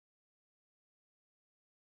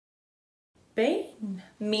Bane.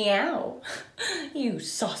 Meow. You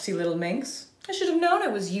saucy little minx. I should have known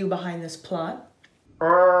it was you behind this plot.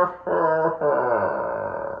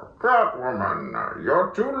 Catwoman,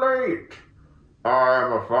 you're too late. I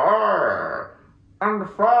am afire, and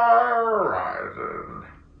fire rises.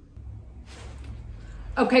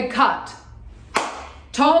 Okay, cut.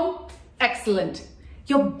 Tom, excellent.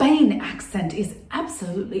 Your Bane accent is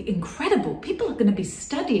absolutely incredible. People are going to be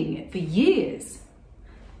studying it for years.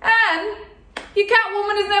 And your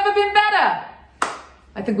Catwoman has never been better.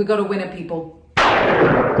 I think we got a winner, people.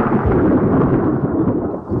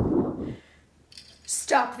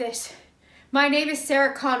 Stop this. My name is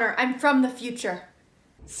Sarah Connor. I'm from the future.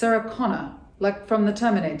 Sarah Connor, like from the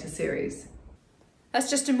Terminator series. That's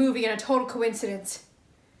just a movie and a total coincidence.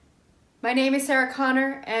 My name is Sarah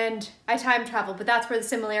Connor and I time travel, but that's where the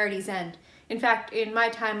similarities end. In fact, in my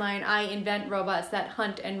timeline, I invent robots that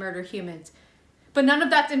hunt and murder humans. But none of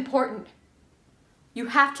that's important. You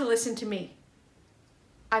have to listen to me.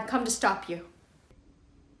 I've come to stop you.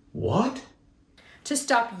 What? To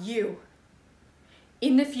stop you.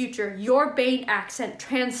 In the future, your Bane accent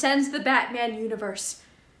transcends the Batman universe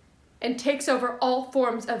and takes over all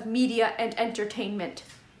forms of media and entertainment.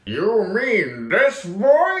 You mean this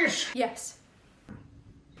voice? Yes.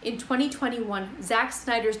 In 2021, Zack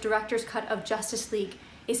Snyder's director's cut of Justice League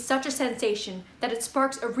is such a sensation that it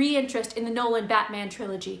sparks a re-interest in the Nolan Batman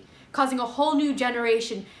trilogy, causing a whole new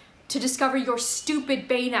generation to discover your stupid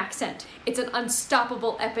Bane accent. It's an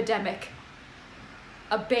unstoppable epidemic.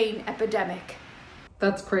 A Bane epidemic.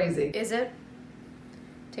 That's crazy. Is it?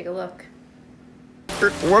 Take a look.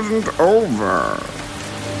 It wasn't over.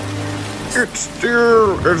 It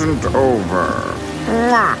still isn't over.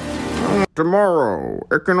 Mwah. Tomorrow,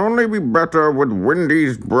 it can only be better with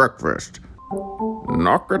Wendy's breakfast.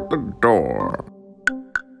 Knock at the door.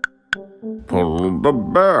 Pull the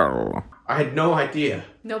bell. I had no idea.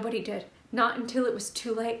 Nobody did. Not until it was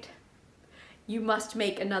too late. You must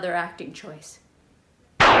make another acting choice.